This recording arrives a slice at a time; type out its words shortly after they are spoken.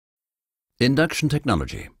Induction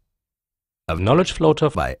Technology of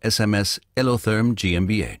Knowledgefloater by SMS Elotherm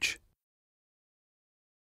GmbH.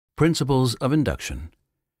 Principles of induction.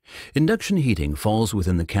 Induction heating falls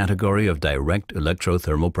within the category of direct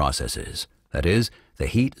electrothermal processes. That is, the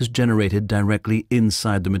heat is generated directly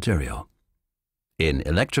inside the material. In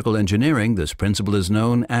electrical engineering, this principle is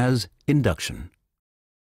known as induction.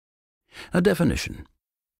 A definition.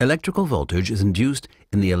 Electrical voltage is induced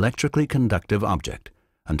in the electrically conductive object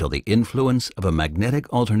until the influence of a magnetic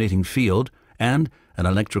alternating field and an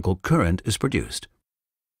electrical current is produced.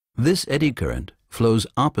 This eddy current flows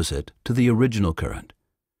opposite to the original current.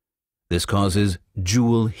 This causes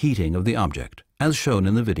Joule heating of the object, as shown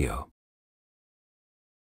in the video.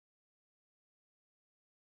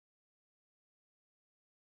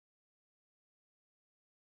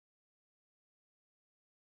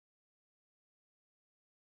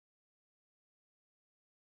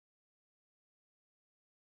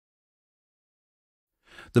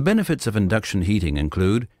 The benefits of induction heating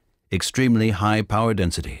include extremely high power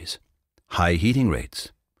densities, high heating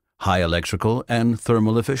rates, high electrical and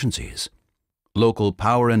thermal efficiencies, local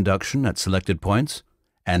power induction at selected points,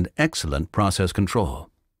 and excellent process control.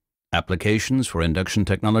 Applications for induction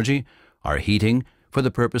technology are heating for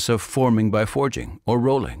the purpose of forming by forging or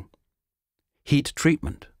rolling, heat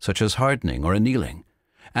treatment such as hardening or annealing,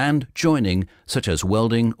 and joining such as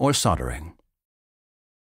welding or soldering.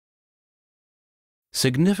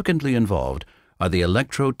 Significantly involved are the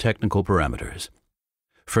electrotechnical parameters.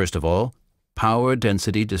 First of all, power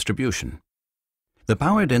density distribution. The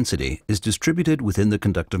power density is distributed within the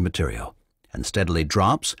conductive material and steadily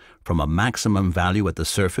drops from a maximum value at the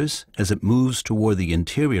surface as it moves toward the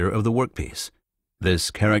interior of the workpiece.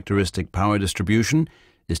 This characteristic power distribution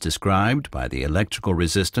is described by the electrical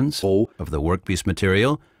resistance of the workpiece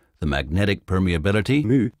material, the magnetic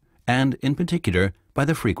permeability, and in particular by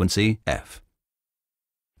the frequency F.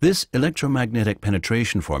 This electromagnetic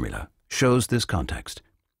penetration formula shows this context.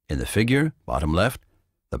 In the figure, bottom left,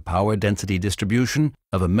 the power density distribution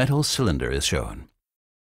of a metal cylinder is shown.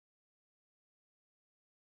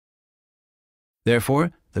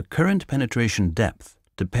 Therefore, the current penetration depth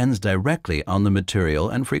depends directly on the material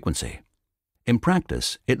and frequency. In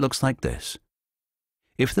practice, it looks like this.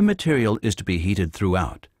 If the material is to be heated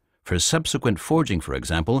throughout, for subsequent forging, for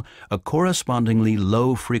example, a correspondingly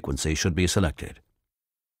low frequency should be selected.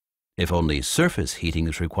 If only surface heating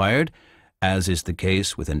is required, as is the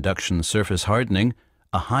case with induction surface hardening,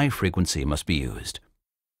 a high frequency must be used.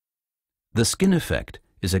 The skin effect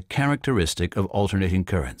is a characteristic of alternating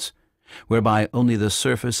currents, whereby only the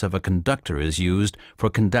surface of a conductor is used for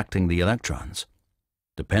conducting the electrons.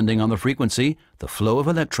 Depending on the frequency, the flow of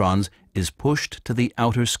electrons is pushed to the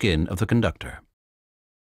outer skin of the conductor.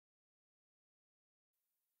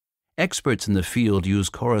 Experts in the field use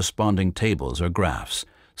corresponding tables or graphs,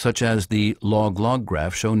 such as the log-log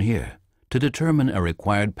graph shown here, to determine a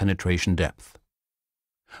required penetration depth.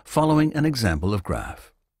 Following an example of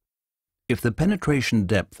graph. If the penetration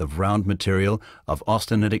depth of round material of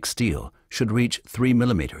austenitic steel should reach 3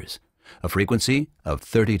 mm, a frequency of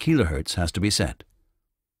 30 kHz has to be set.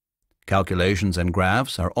 Calculations and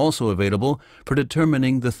graphs are also available for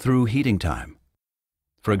determining the through heating time.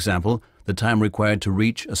 For example, the time required to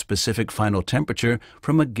reach a specific final temperature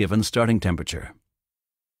from a given starting temperature.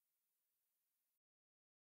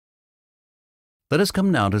 Let us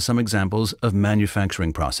come now to some examples of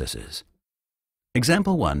manufacturing processes.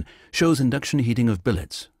 Example 1 shows induction heating of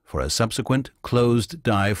billets for a subsequent closed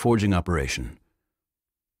die forging operation.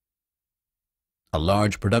 A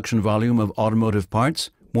large production volume of automotive parts,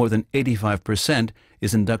 more than 85%,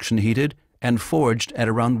 is induction heated and forged at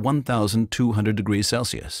around 1,200 degrees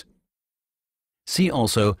Celsius. See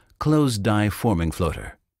also closed die forming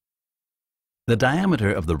floater. The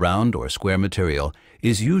diameter of the round or square material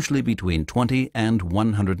is usually between 20 and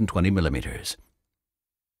 120 millimeters.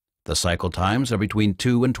 The cycle times are between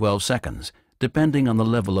 2 and 12 seconds, depending on the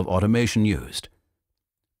level of automation used.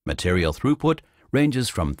 Material throughput ranges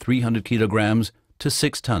from 300 kilograms to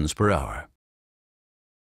 6 tons per hour.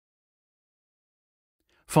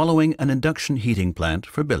 Following an induction heating plant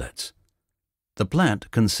for billets. The plant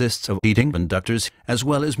consists of heating conductors as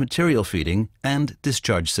well as material feeding and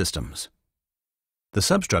discharge systems. The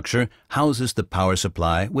substructure houses the power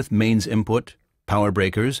supply with mains input, power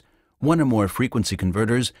breakers, one or more frequency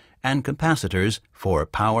converters, and capacitors for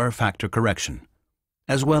power factor correction,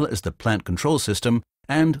 as well as the plant control system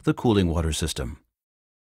and the cooling water system.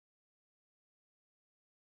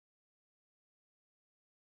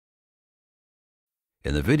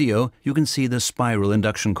 In the video, you can see the spiral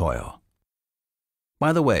induction coil.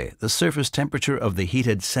 By the way, the surface temperature of the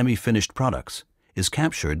heated semi-finished products is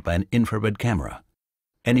captured by an infrared camera.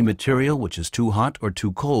 Any material which is too hot or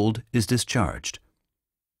too cold is discharged.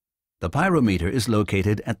 The pyrometer is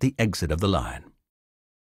located at the exit of the line.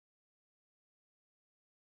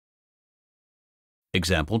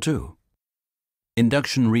 Example 2.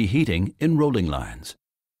 Induction reheating in rolling lines.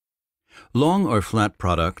 Long or flat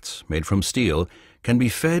products made from steel can be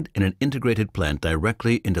fed in an integrated plant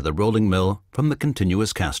directly into the rolling mill from the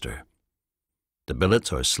continuous caster. The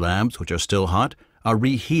billets or slabs which are still hot are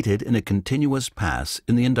reheated in a continuous pass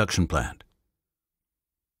in the induction plant.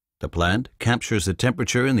 The plant captures the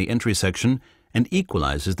temperature in the entry section and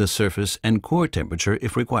equalizes the surface and core temperature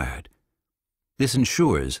if required. This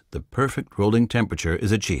ensures the perfect rolling temperature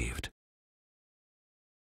is achieved.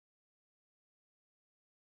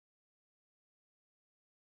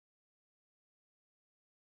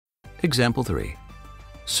 Example 3.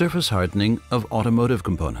 Surface hardening of automotive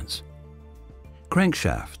components.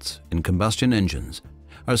 Crankshafts in combustion engines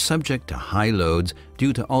are subject to high loads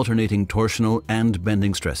due to alternating torsional and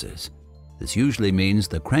bending stresses. This usually means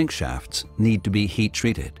the crankshafts need to be heat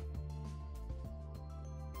treated.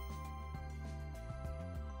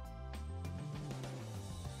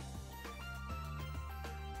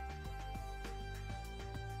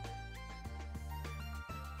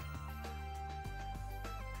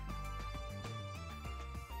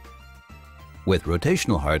 With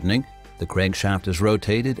rotational hardening, the crankshaft is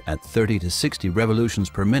rotated at 30 to 60 revolutions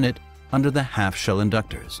per minute under the half-shell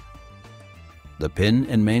inductors. The pin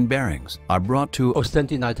and main bearings are brought to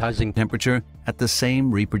austenitizing temperature at the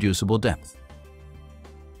same reproducible depth.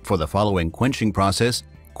 For the following quenching process,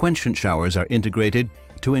 quenchant showers are integrated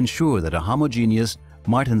to ensure that a homogeneous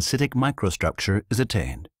martensitic microstructure is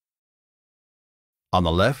attained. On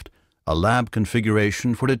the left, a lab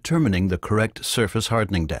configuration for determining the correct surface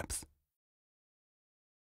hardening depth.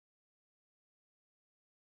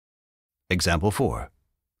 Example 4.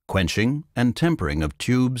 Quenching and tempering of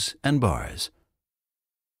tubes and bars.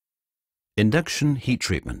 Induction heat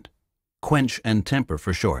treatment, quench and temper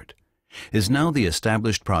for short, is now the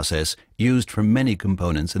established process used for many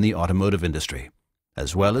components in the automotive industry,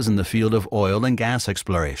 as well as in the field of oil and gas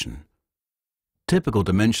exploration. Typical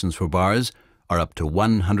dimensions for bars are up to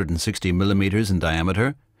 160 millimeters in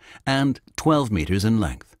diameter and 12 meters in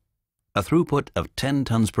length. A throughput of 10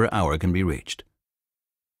 tons per hour can be reached.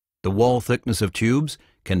 The wall thickness of tubes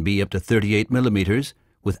can be up to 38 millimeters,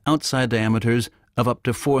 with outside diameters of up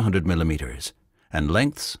to 400 millimeters and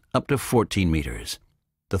lengths up to 14 meters.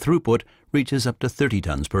 The throughput reaches up to 30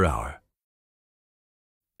 tons per hour.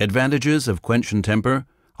 Advantages of quench and temper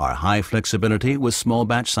are high flexibility with small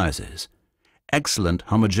batch sizes, excellent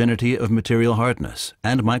homogeneity of material hardness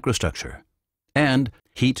and microstructure, and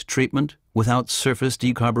heat treatment without surface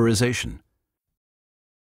decarburization.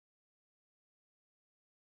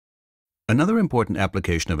 Another important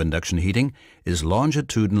application of induction heating is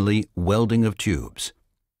longitudinally welding of tubes.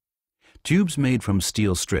 Tubes made from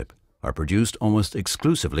steel strip are produced almost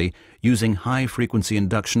exclusively using high-frequency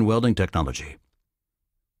induction welding technology.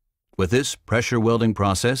 With this pressure welding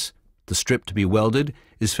process, the strip to be welded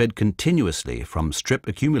is fed continuously from strip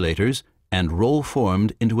accumulators and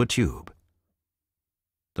roll-formed into a tube.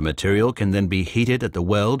 The material can then be heated at the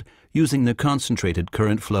weld using the concentrated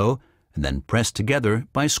current flow and then pressed together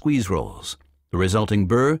by squeeze rolls. The resulting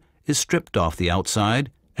burr is stripped off the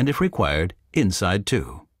outside and, if required, inside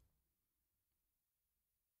too.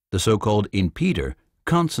 The so-called impeder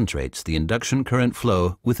concentrates the induction current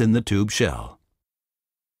flow within the tube shell.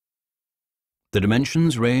 The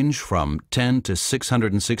dimensions range from 10 to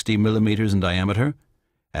 660 millimeters in diameter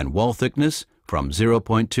and wall thickness from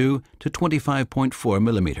 0.2 to 25.4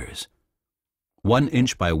 millimeters. 1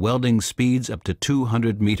 inch by welding speeds up to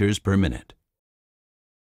 200 meters per minute.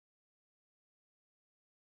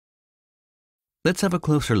 Let's have a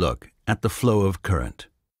closer look at the flow of current.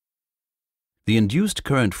 The induced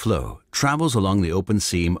current flow travels along the open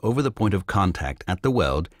seam over the point of contact at the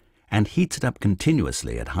weld and heats it up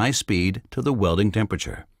continuously at high speed to the welding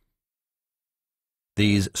temperature.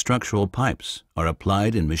 These structural pipes are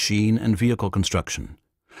applied in machine and vehicle construction,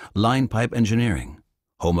 line pipe engineering,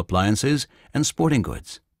 home appliances, and sporting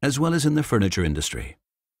goods, as well as in the furniture industry.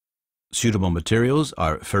 Suitable materials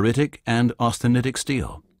are ferritic and austenitic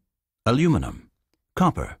steel, aluminum,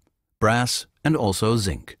 copper, brass, and also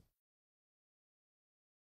zinc.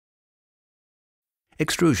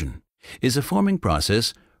 Extrusion is a forming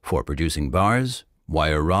process for producing bars,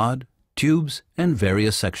 wire rod, tubes, and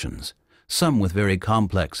various sections, some with very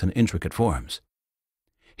complex and intricate forms.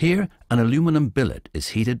 Here, an aluminum billet is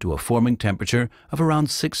heated to a forming temperature of around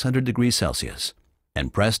 600 degrees Celsius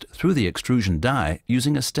and pressed through the extrusion die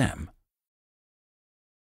using a stem.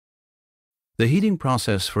 The heating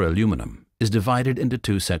process for aluminum is divided into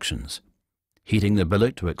two sections: heating the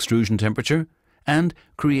billet to extrusion temperature and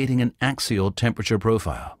creating an axial temperature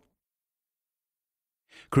profile.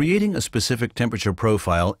 Creating a specific temperature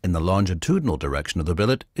profile in the longitudinal direction of the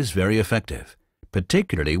billet is very effective,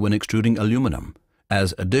 particularly when extruding aluminum,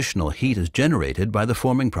 as additional heat is generated by the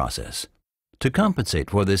forming process. To compensate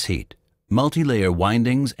for this heat, multi-layer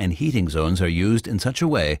windings and heating zones are used in such a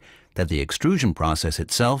way that the extrusion process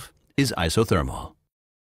itself is isothermal.